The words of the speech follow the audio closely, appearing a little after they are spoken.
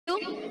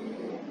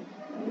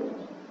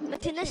Men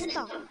till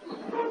nästa.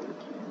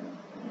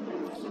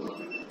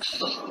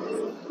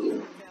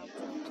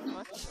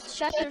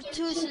 Chapter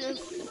 2 season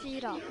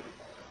 4.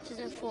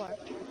 Season 4.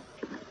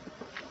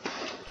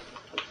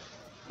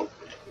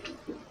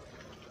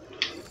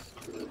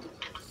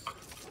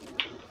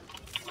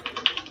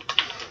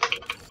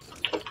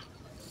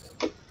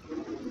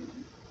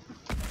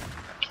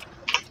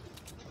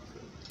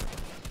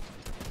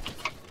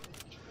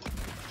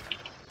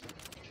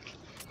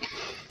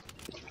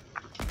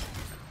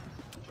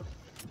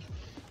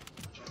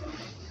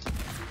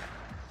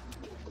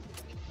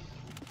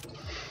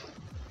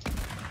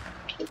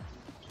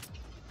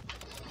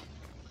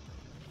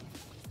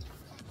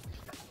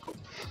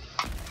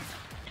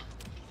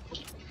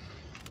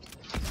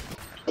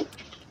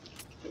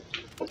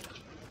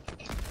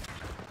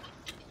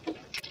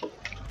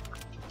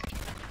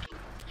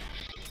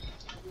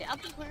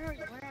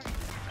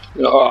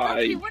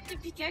 What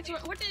did pickaxe?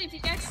 What did the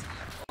pickaxe?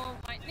 Oh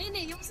my!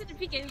 Nej, jag måste inte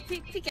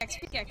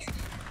pickaxe.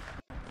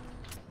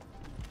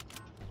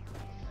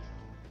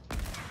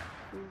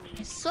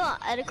 Så,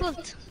 är det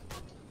coolt?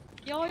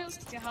 Ja,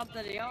 just det, jag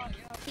hade det. Ja.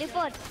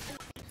 Clifford.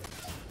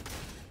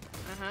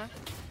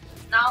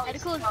 Är det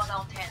coolt?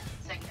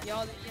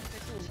 Ja, det är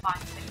jättecoolt.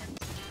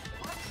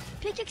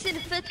 Pickaxe är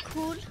fett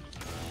cool.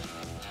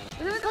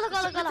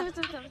 Kolla.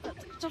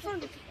 Ta fram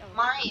det.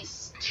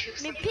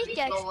 Min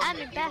pickaxe är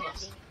min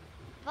backbling.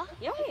 Va?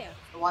 Ja.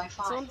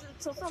 Wi-Fi.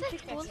 Så fram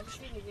pickaxe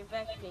försvinner din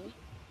backbling.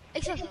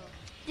 Exakt.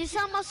 Det är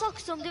samma sak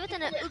som, du vet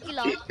den här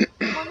ugglan.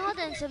 Man har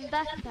den som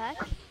backpack.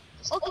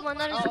 Och man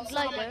har den som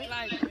glider.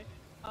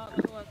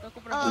 Då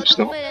kommer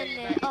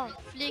den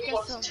flyga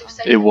som...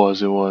 It was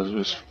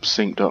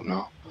synced up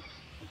now.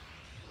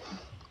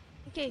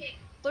 Okej,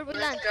 where we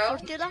land?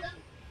 Fortilla?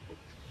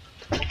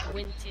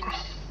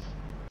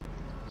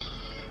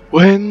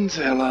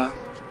 Windtilla.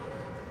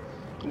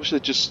 I wish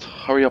they'd just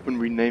hurry up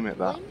and rename it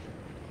that.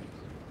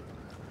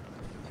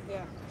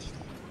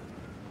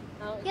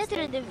 Heter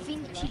den det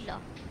Vindtilla?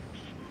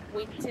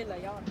 Windtilla,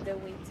 ja. The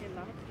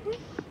Windtilla.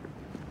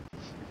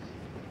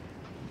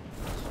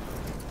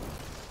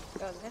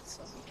 Ja, det heter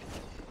så.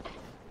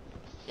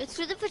 Jag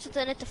trodde först att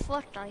den hette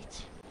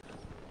Fortnite.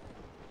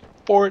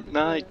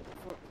 Fortnite.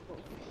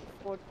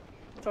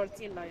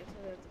 Tortilla, jag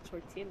tror det heter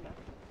Tortilla.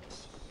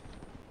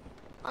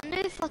 Ja,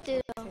 nu fattar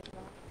jag då.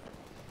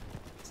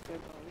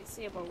 Vi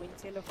ser bara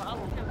Windtilla för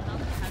allt det här.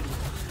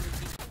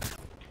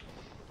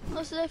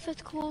 Alltså det är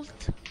fett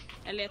coolt.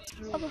 Eller jag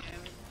tror det.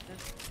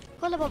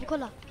 Kolla Bob,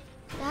 kolla.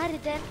 Det här är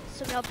den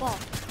som jag bad.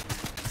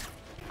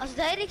 Alltså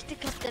det här är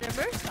riktigt Captain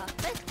America.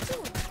 Fett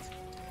coolt.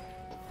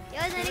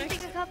 Jag är den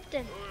riktiga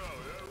kapten.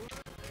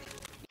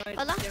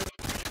 Kolla.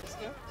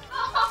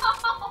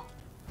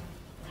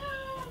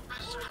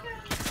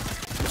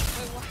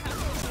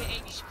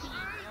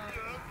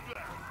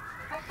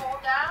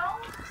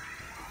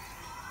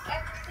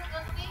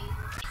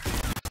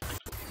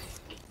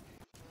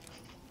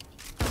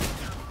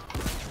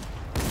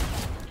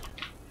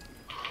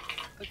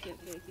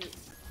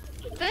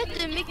 Vet du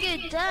hur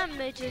mycket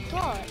damage du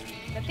tar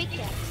med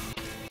pickaxe?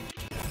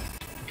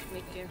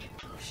 Mycket.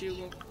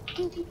 20.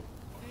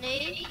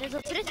 Nej, det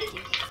tar 30.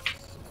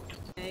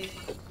 Nej.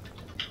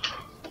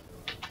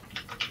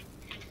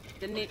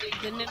 Den är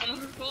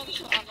någon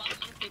så alla.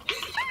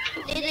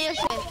 Nej, det är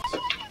 21.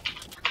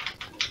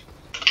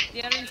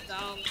 Det är inte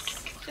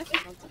alls.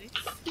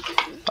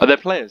 Are there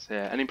players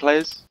here? Any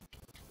players?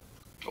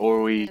 Or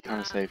are we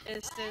kind of safe?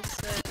 Is this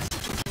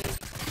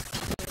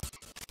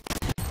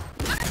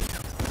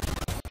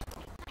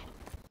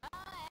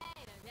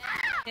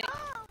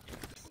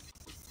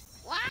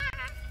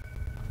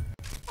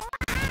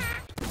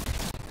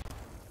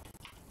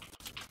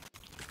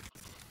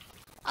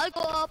I'll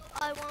go up.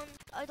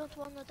 I don't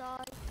wanna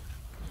die.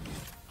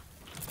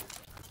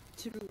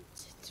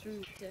 Truth.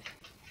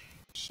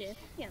 Shit,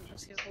 igen, jag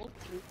ska gå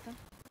truta.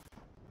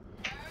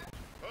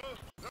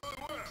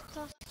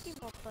 Taskig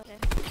mobbare.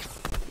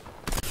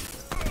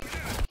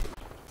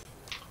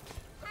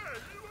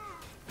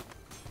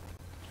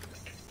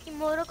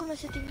 Imorgon kommer jag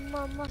säga till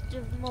mamma att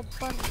du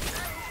mobbar mig.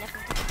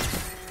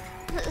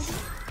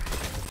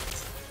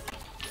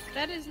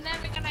 That is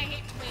never gonna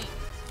hit me.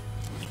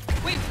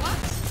 Wait, what?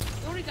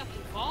 You already got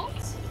the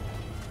vault?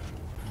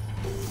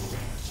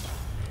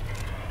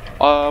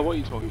 What are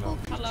you talking about?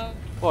 Hello.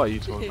 What are you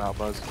talking about,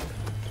 Buzz?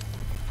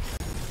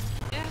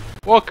 Yeah.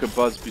 What could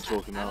Buzz be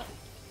talking about?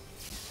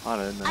 I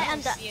don't know. I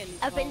am the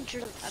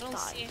Avenger. I don't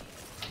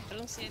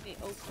see any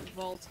open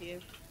vault here.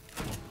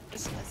 It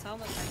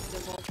sounded like the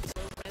vault is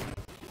open.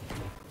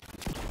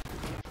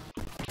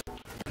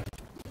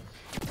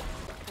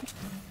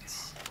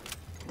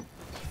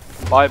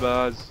 Bye,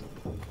 Buzz.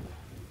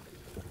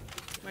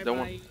 Bye Don't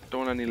bye.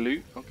 want any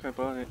loot? Okay,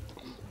 bye.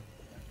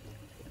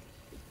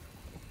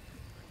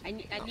 I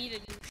need a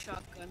new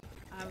shotgun.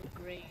 I have a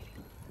great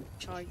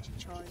charge.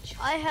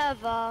 I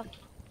have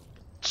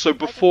So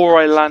before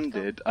I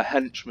landed, a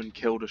henchman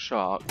killed a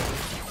shark.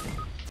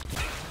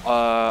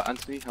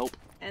 Anthony, help.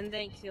 And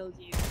then killed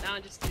you. Now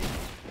I'm just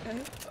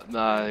doing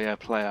Nah, yeah,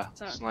 player.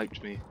 Sorry.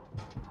 Sniped me.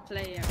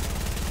 player.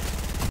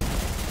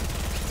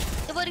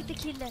 Det var riktigt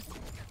kille.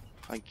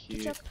 Thank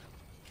you. Ketchup.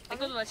 Det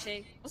går vara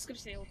tjej. Vad ska du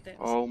säga åt det?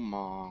 Oh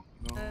my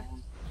god.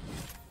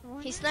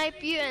 He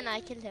sniped you and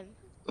I killed him.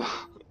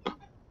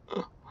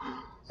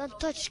 Don't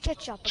touch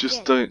ketchup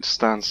Just again. don't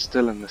stand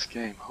still in this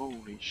game.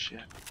 Holy shit.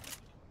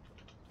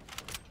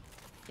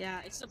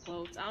 Yeah, it's a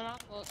boat.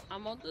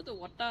 I'm under the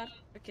water.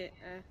 Okay,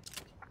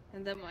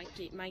 and then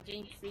my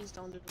game freezed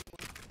under the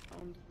water.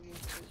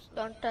 So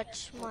Don't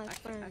touch my I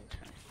friend.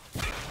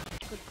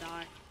 could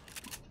die.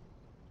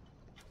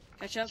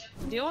 Ketchup,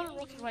 do you want to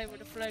rocket right with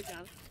the flare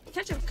gun?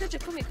 Ketchup,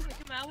 come here.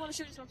 I want to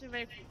show you something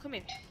very cool. Come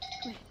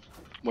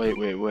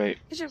here. Wait.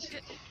 Ketchup,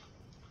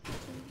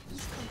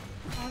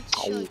 I'll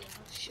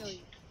show you.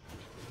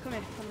 Come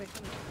here.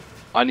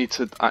 I need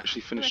to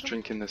actually finish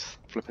drinking this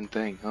flipping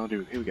thing.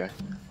 Here we go.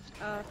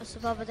 Alltså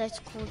vad det är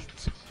så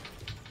coolt.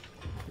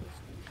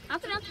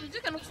 Anthony, du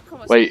kan också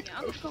komma. Wait,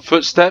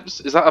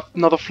 footsteps? Is that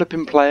another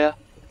flipping player?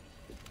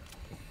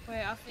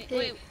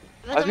 Wait.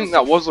 I think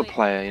that was a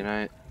player, you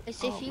know.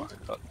 Is it you?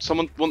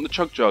 Someone want the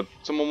chug jug?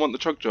 Someone want the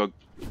chug jug?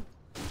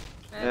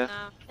 Here.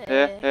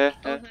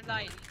 Don't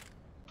rely.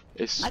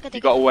 It's I can you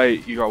take gotta it.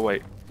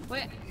 wait.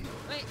 Wait.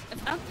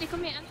 Anthony,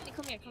 come here.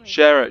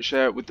 Share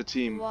it with the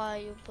team. Why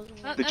you pulling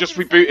me? They just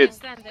Anthony, rebooted.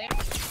 Stand there.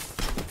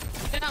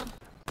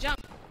 Jump.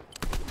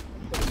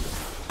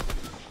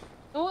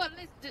 Oh,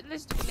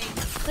 let's do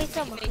later.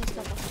 Skitsamma.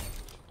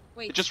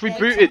 Wait. They just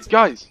rebooted,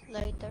 guys.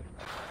 Later.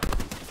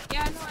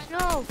 Yeah, I know.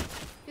 No!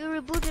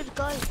 You rebooted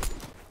guy.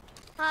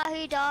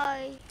 He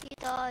died.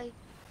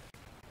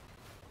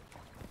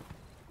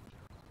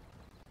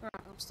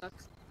 I'm stuck.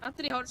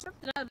 Anthony, har du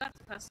köpt den här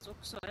battle pass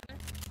också, eller?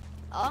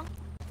 Ja.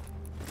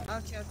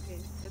 Okej.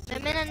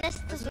 Jag menar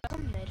nästa som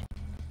kommer.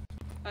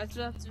 Jag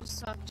tror att du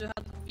sa att du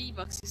hade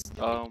V-bucks sist.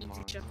 Oh Du my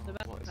inte köpte god,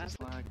 battle what is pass. this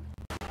lag?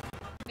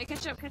 Hey,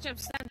 catch up.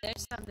 Stand there.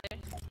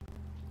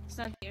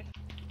 Stand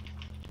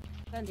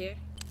here.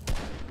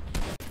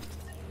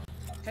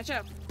 Catch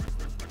up.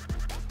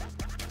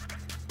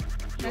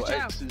 Your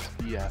ex's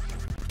BF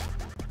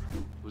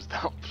was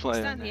that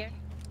player. Stand here.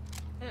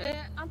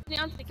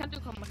 Anthony, kan du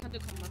komma?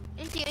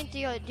 Inte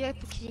jag är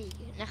på krig.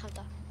 Nej,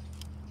 skämta.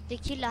 Det är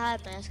killar här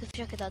men jag ska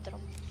försöka döda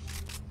dem.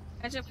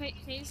 Catch up,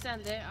 can you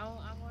stand there?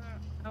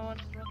 I wanna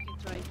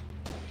rocket right.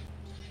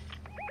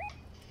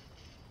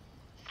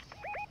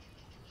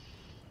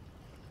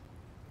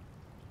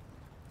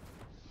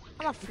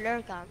 I'm a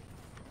flare gun.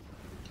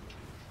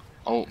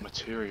 Oh,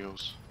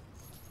 materials.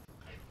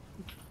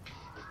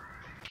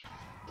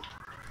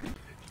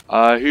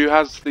 Who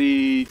has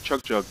the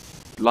chug jug?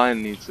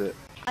 Lion needs it.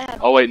 I have.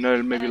 Oh wait,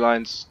 no, maybe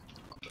Lion's.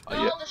 Oh,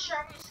 No, yeah. the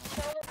shark is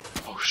killed.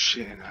 Oh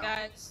shit. No.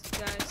 Guys.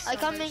 I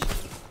coming.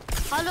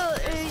 Hello,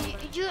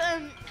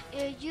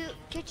 you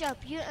Ketchup,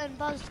 you and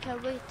Buzz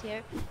can wait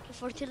here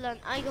for till then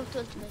I go to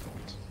ultimate.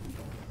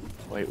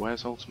 Wait,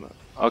 where's ultimate?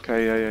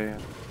 Okay, yeah.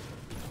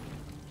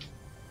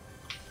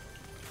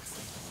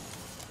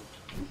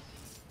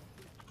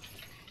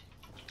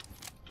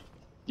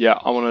 Yeah,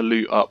 I want to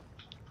loot up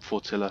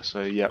Fortilla,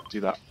 so yeah,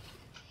 do that.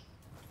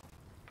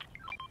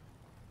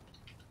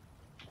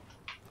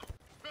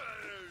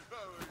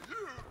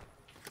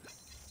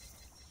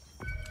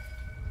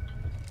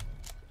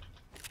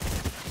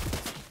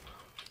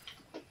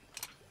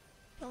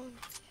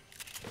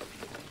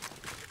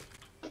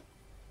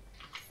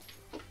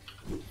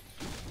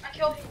 I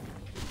killed him.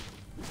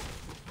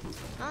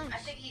 Nice. I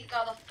think he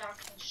got off dark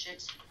and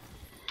shit.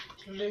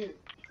 Loot.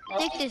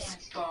 Take Oh this.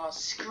 my god,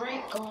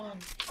 great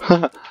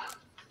gun.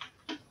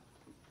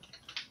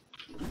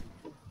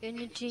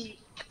 Energy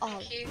all.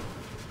 Thank you.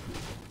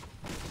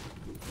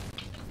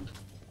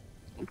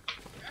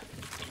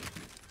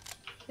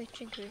 Wait,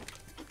 drink it.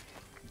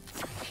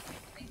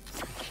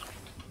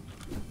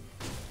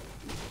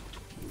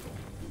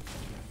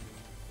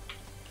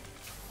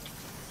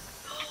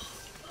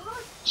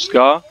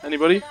 Scar?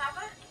 Anybody? Can I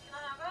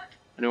have it?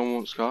 Anyone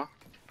want Scar?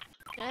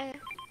 Yeah.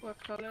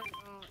 What color?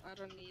 Oh, I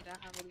don't need. I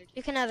have a little.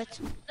 You can have it.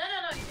 No,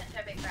 you can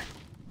have it back.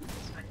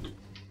 It's fine.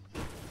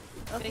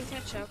 Okay.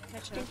 Catch up.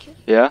 Thank you.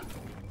 Yeah?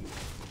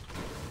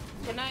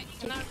 Can I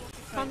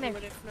Come here.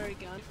 with a flurry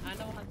gun? I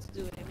know how to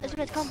do it.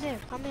 Ultimate, come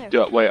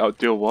here. Wait, I'll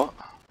do what?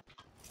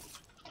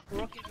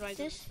 Rocket right with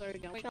This? flurry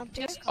gun. Wait, Jump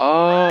here. just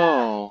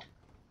Oh.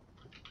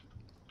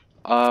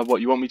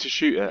 What, you want me to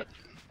shoot it?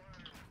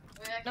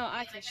 no,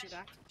 I can shoot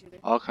it.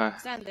 Okay.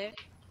 Stand there.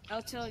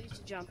 I'll tell you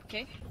to jump,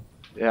 okay?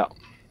 Yeah.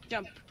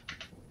 Jump.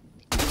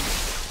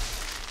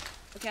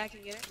 Okay, I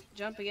can get it.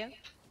 Jump again.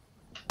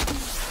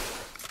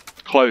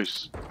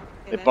 Close.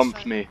 Okay, It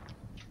bumped me.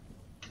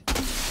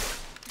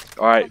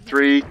 Alright,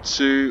 3,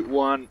 2,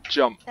 1,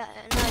 jump. Yeah,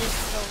 now you can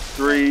go.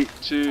 3,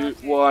 2,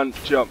 Okay. 1,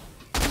 jump.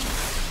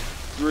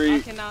 3.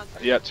 Okay, now.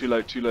 Yeah, too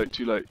low. Go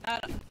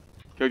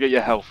get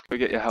your health.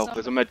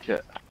 There's a med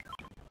kit.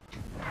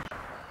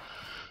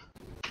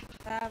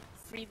 I have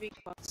 3 big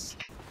pots.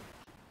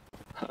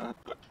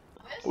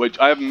 Which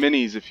I have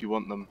minis if you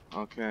want them.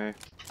 Okay.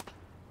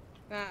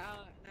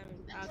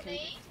 I'll get the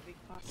big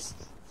pots.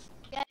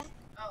 Yeah.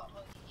 Oh,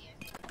 okay, yeah.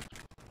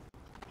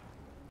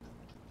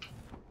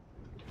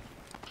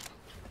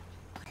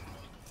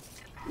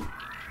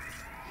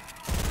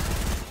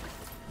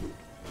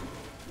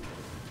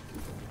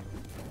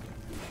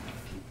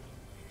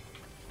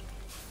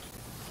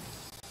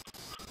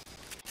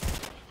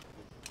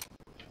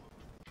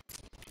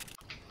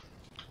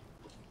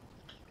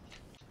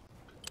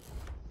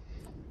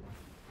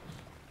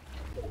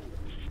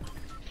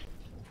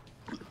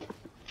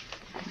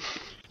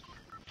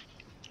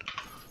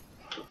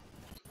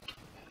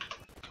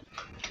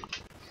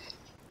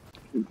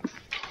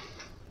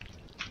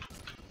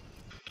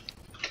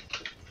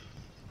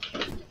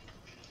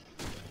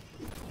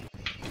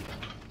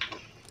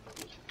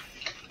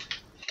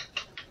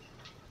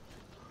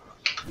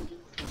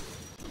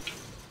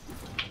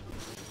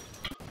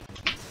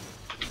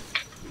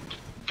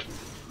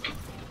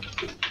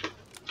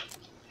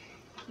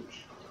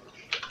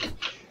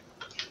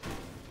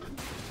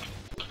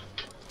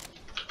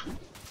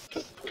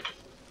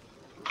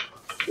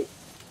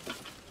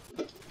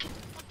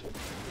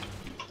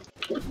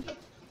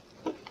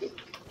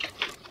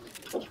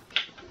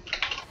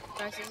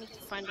 Guys, I need to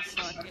find a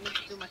shark. I need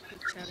to do my quick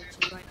challenge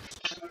and find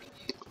a shark.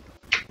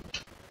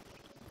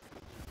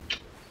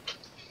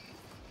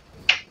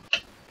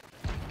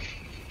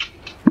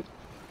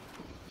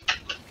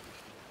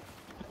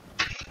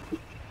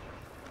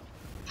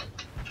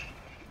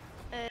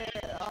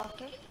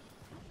 Okej.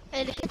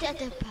 Lycka till att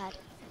äta upp här.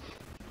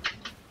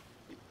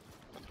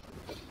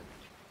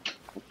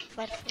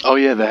 Varför?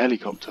 Oh yeah, the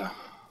helicopter.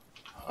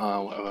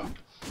 Whatever.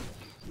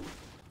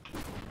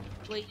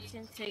 Wait, you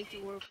can take the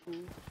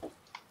whirlpool.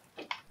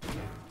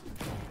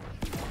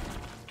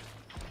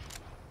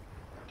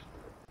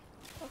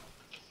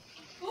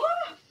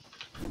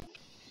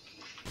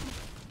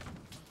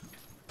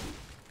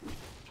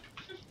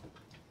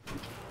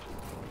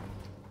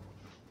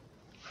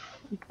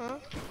 Huh?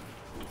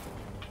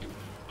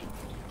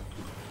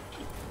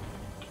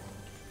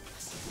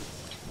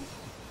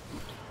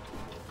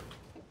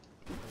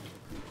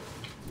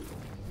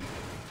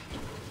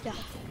 Ja.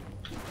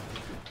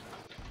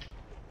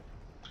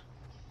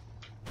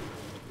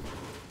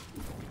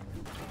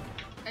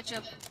 Catch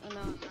up. Oh,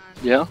 no,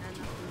 Yeah?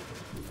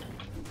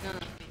 no,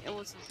 it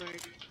was a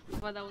bird.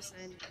 But that was an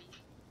enemy.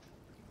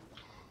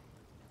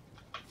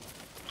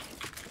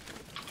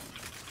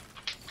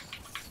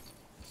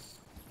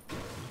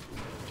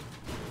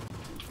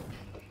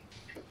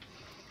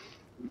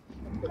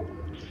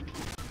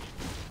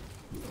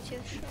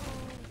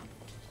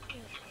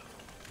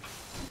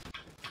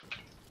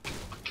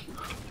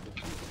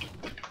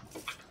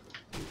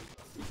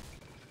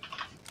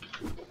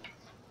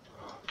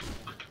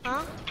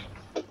 Ja.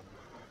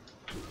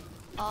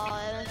 Ja,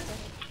 jag vet inte.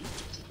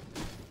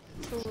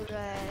 Jag tror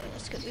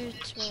jag ska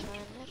ut med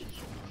mina vänner.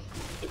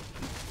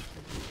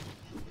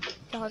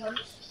 Jag har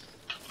nyss.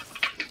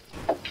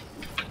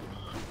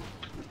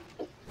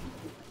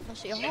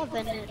 Alltså jag har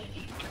vänner.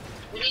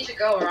 We need to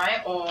go,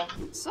 right? Or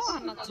So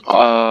I'm not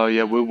too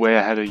Yeah, we're way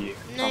ahead of you.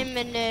 Nej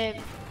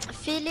men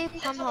Filip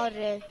han har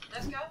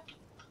let's go.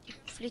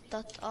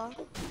 flyttat. Ja.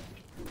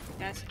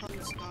 guys come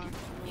to scar.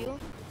 Jo.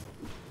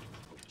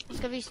 Han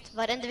ska visst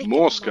varenda vecka.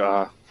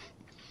 Morska.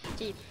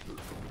 Typ.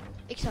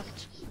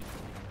 Exakt.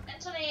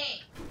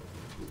 Anthony,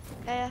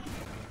 Ja.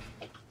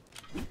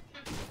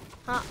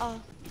 Ja.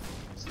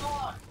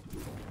 snart.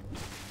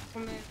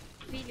 Kommer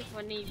Filip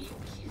var ny. I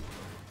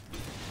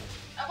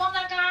want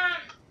that gun.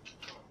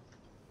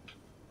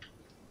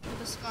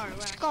 The scar.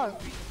 Where Scar.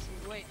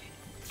 Wait.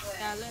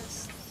 Yeah,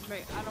 let's.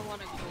 Wait, I don't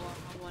want to go up.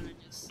 I want to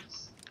just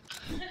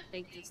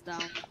take this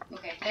down.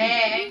 Okay,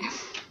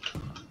 thanks.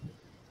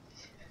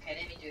 Okay,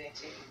 let me do it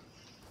too.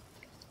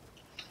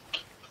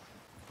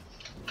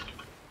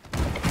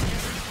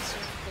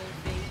 Circle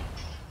thing.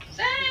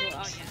 Thanks.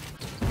 Oh yeah.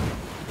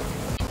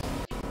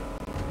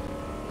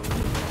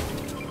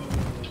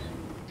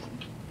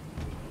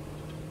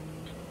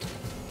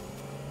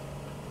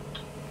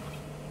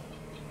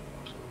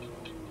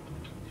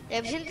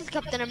 Jag visste inte att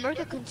Captain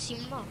America kunde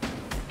simma.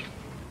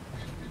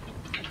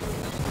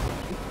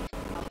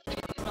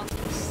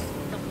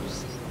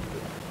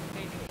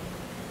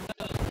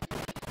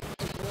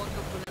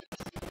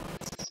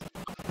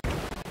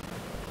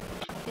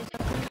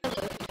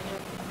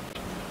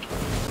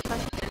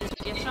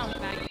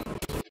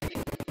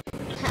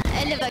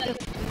 Eller väg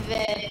upp.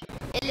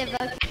 Eller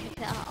väg upp.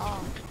 Ja.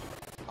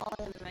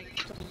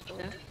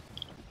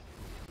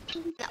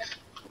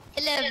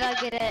 Eller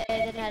väger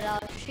den här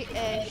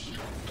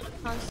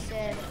hans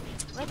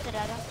vad heter det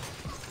där?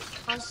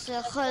 Hans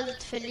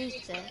sköld för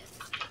lite.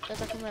 Så att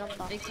han kommer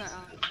ramla.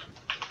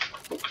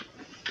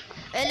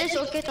 Eller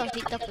så åker jag och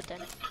titta på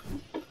den.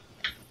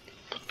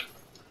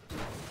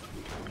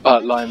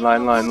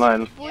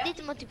 Line. Borde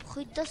inte man typ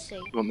skydda sig?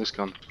 You want this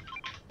gun?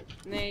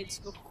 Nej, det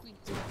ska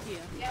skita i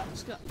det. Nu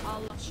ska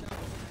alla köpa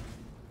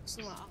det.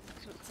 Så alla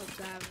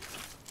där.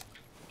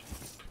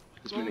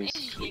 This Om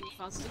minis. Endgame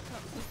fanns,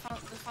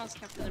 det fanns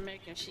Captain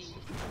America Shield.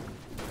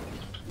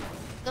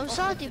 De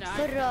sa typ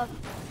förra...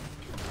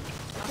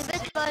 Du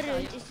vet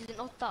förut i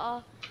säsong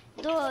 8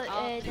 då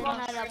den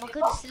här, man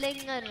kunde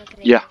slänga den och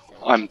grejer. Yeah,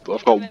 I've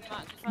got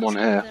one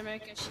here. Captain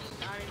America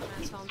Shield, Iron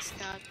Man's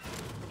handskar.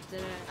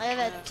 Ja, jag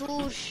vet,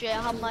 Tors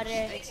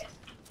hammare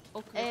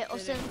och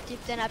sen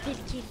typ den här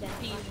pilkillen.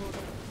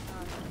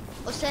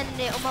 Och sen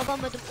om man var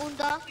med de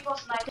onda, då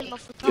skulle man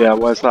få ta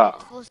where's that?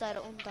 två så här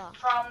onda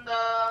From the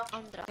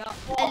andra.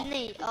 Eller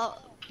nej, ja,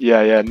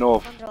 Yeah,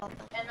 north. andra vapen.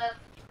 and the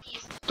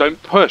east. Don't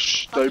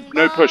push.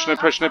 No push. I'm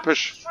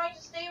trying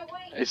to stay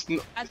away. It's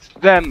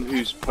them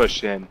who's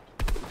pushing.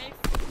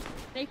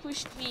 They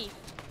pushed me.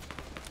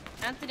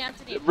 Anthony.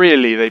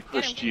 Really, they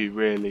pushed you.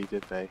 Really,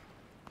 did they?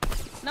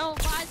 No,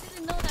 but I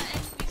didn't know that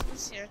enemies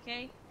was here.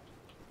 Okay.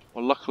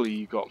 Well, luckily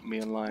you got me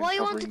in line Why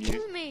you want to covering you.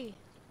 kill me?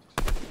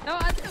 No,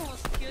 I didn't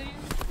want to kill you.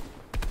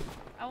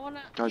 I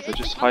wanna. Guys, they're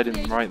just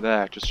hiding right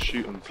there. Just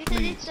shoot them, Sitter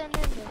please. lite ändå,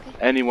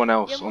 okej? Anyone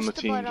else Jag on the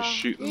måste team, bara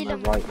just shoot them. heala They're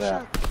mig right och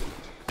there.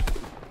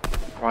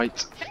 köra.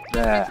 Right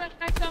there.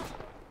 No.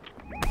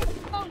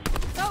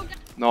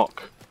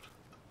 Knock.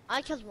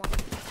 I killed one.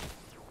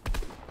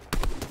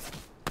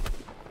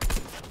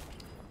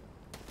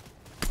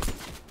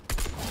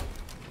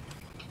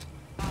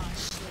 Oh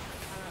shit.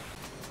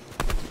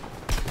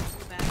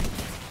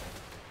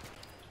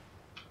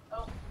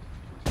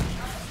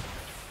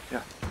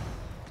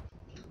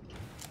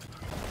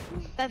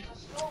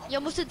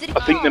 Jag måste dricka.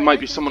 I think there might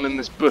be someone in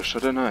this bush, I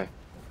don't know.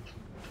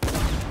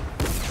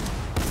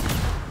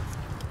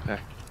 Okay.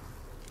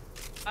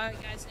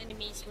 Alright guys,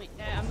 enemies.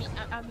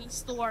 I mean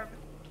storm.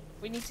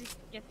 We need to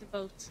get the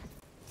boat.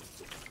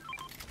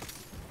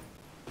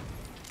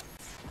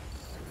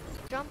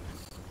 Jump.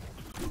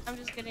 I'm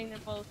just getting the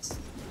boat.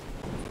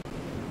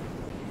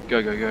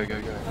 Go, go, go,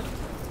 go, go.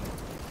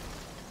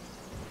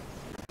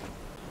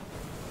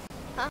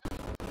 Huh?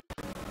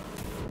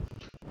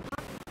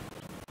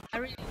 I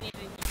really need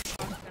a new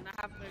shotgun.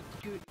 I have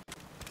a good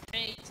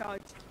grenade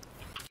charge.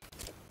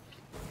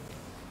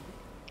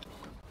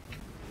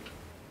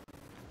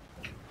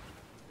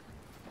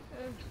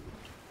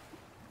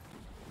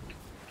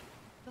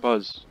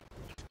 Buzz.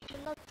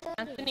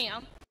 Anthony,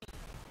 Ja.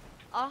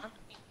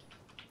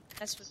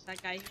 that's what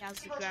that guy. He has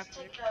the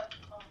grappler.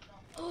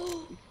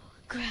 Oh,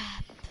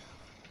 crap.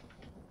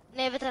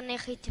 Nej, vänta, nej,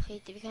 skit.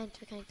 Vi kan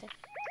inte.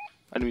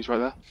 Enemies right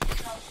there.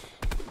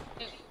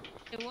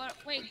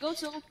 Wait, go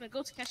to open.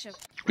 Go to catch up.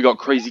 We got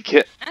crazy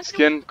kit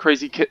skin,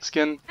 crazy kit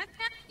skin.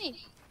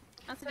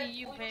 Anthony,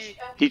 you very.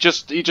 He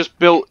just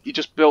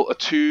built a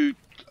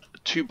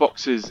two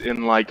boxes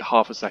in like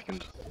half a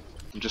second.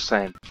 I'm just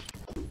saying.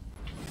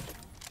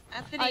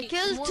 Anthony, I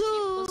killed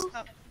two.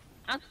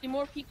 Anthony,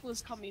 more people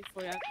is coming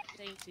for you. I'm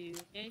saying to you,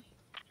 okay?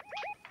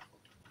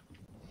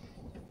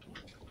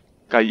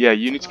 Okay, yeah,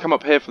 you need to come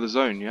up here for the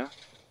zone, yeah?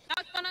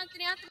 Last one,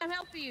 Anthony, I'm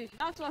helping you.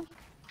 Last one.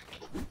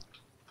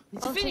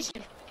 Oh, Finish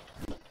him.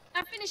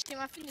 I finished him.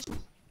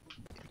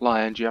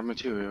 Lion, do you have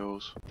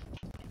materials?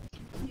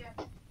 Yeah.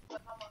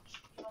 But how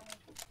much?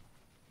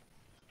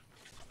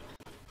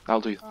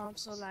 That'll do. Oh, I'm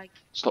so like.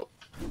 Stop.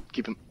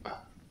 Keep him.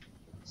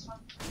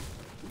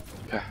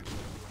 Okay.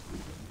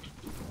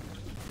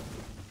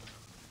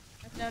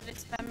 No,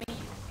 it's spamming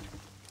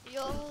you.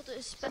 Yo, det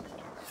är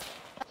spännande.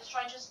 Just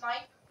trying to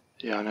snipe.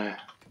 Yeah, I know.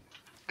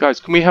 Guys,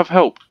 can we have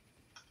help?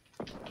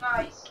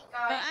 Guys.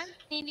 But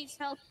Anthony needs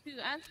help too.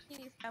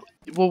 Anthony needs help.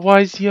 Well,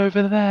 why is he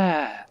over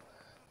there?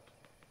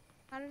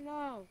 I don't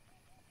know.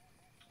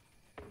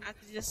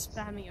 Anthony just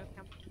spamming your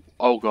camera.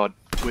 Oh god,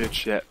 weird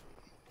shit.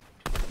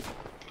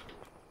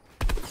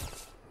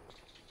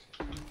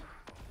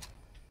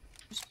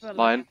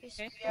 Lion,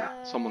 Okay.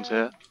 someone's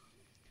here.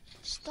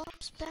 Stop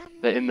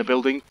spamming. They're in the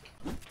building.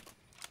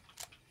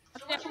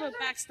 Jag kommer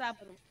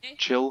backstabba dem, okej?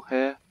 Chill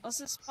here. Och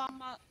så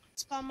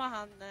spamma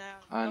han.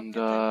 And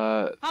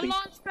Han think,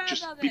 launchpadade!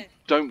 just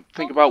don't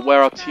think about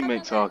where our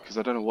teammates are, because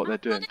I don't know what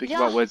they're doing. Think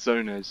about where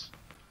zone is.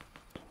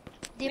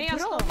 Det Nej, är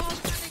bra.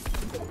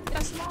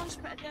 jag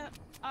launchpadade.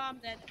 I'm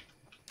dead.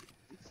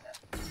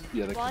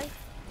 Yeah, they Why?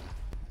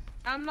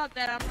 I'm not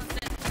dead. I don't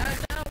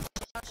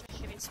know.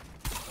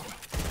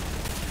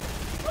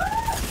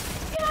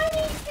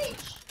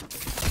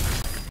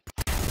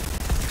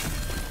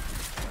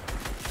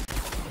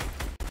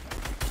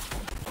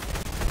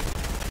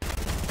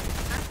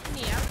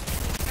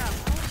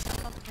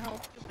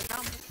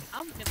 Anthony,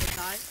 I'm gonna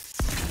die.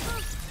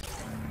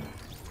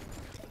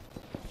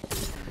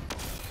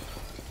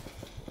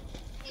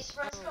 His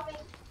friends coming.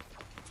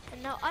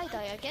 And now I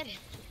die again.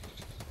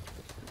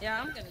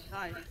 Yeah, I'm gonna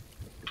die.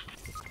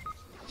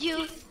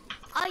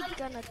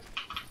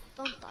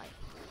 Don't die.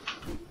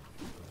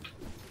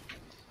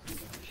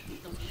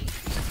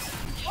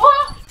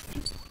 What?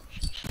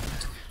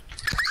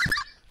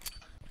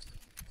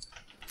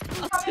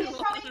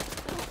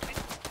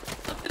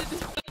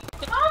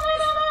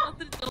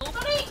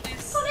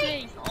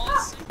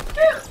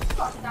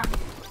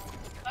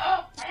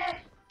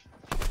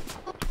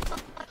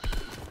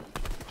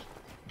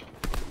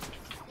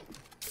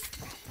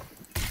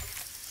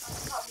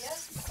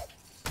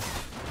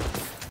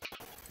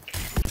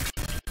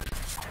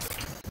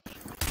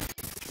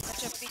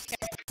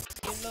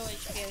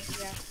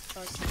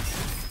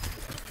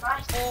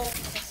 Go.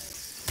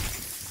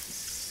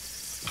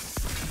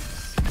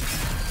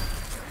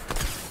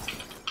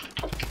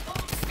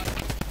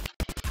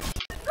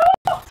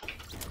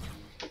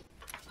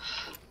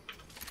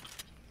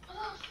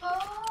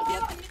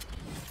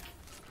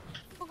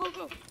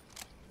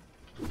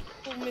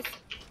 Oh, miss.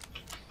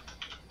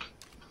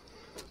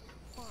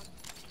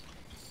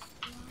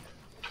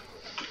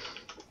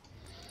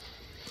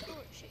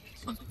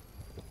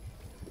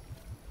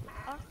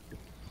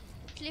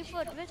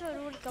 Clifford, vet du vad det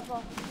olika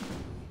var?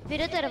 Vi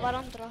räddade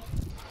varandra.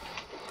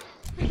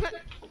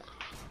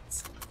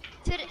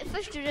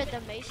 Först du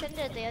räddade mig, sen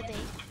räddade jag dig.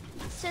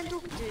 Sen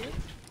dog du.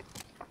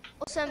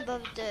 Och sen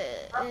dog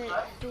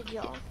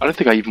jag. I don't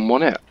think I even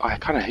want it. I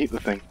kind of hate the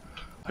thing.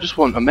 I just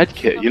want a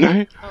medkit, you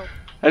know?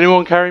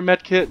 Anyone carry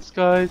medkits,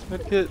 guys?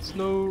 Medkits?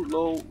 No,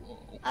 lol.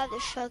 I have the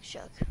chug.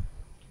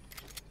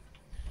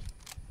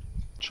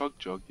 Chug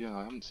jug? Yeah,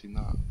 I haven't seen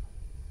that.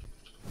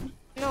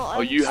 No,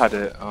 Oh, you had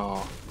it.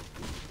 Oh.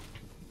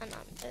 And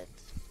I'm dead.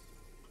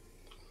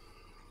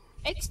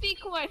 XP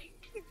coin.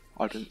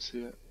 I didn't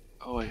see it.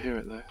 Oh, I hear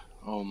it though.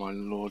 Oh my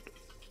lord.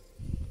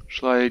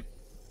 Shall I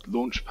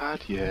launch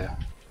pad? Yeah.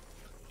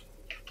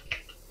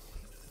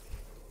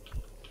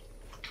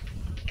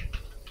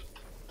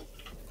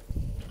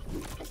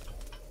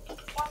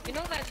 You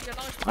know that your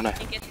launch I know. pad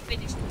can get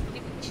finished.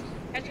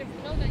 Ketchup,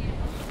 you know that you.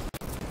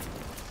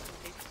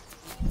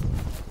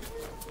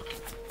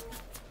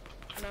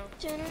 No.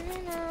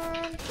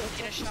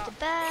 Ketchup is the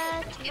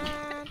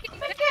Batman.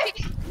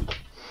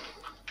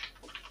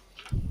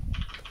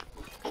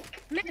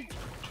 Men!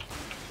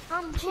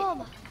 Han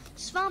kom!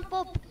 Svamp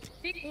upp!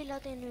 Gilla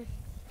det nu.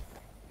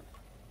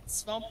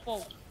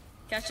 Swampo.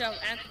 Ketchup,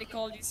 Anthony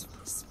called you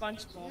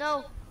SpongeBob.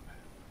 No.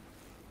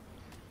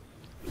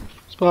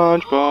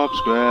 SpongeBob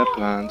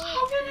SquarePants.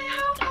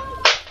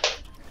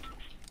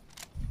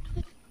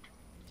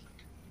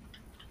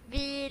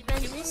 Vid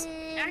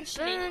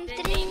Actually, they named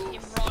bensinbuntring.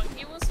 him wrong.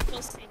 He was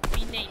supposed to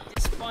be named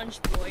the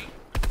Sponge Boy,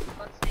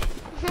 but they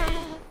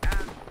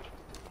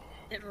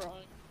did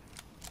wrong.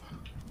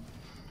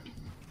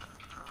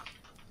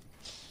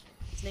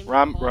 His name is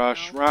Ramp Paul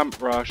rush, now.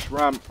 ramp rush,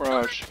 ramp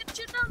rush.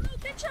 No,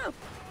 ketchup!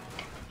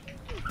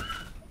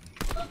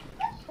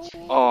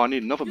 Oh, I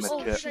need another You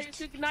medkit. said you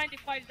took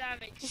 95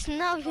 damage. Just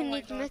now you Oh my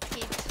need God.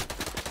 medkit.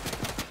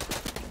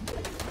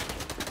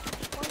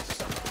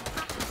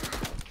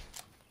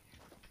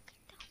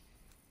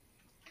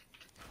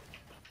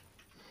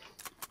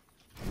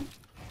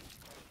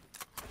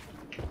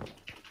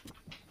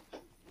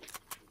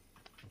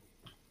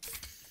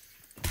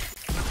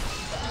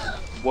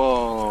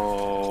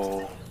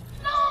 Whoa.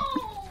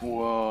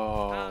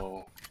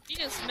 Whoa. He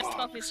just messed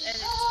up his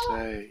edit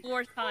Say.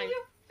 4 times.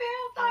 You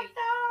felt like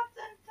that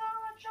until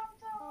I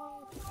jumped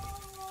out.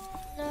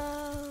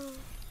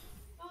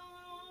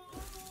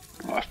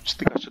 No. I just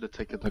think I should have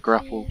taken the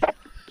grapple.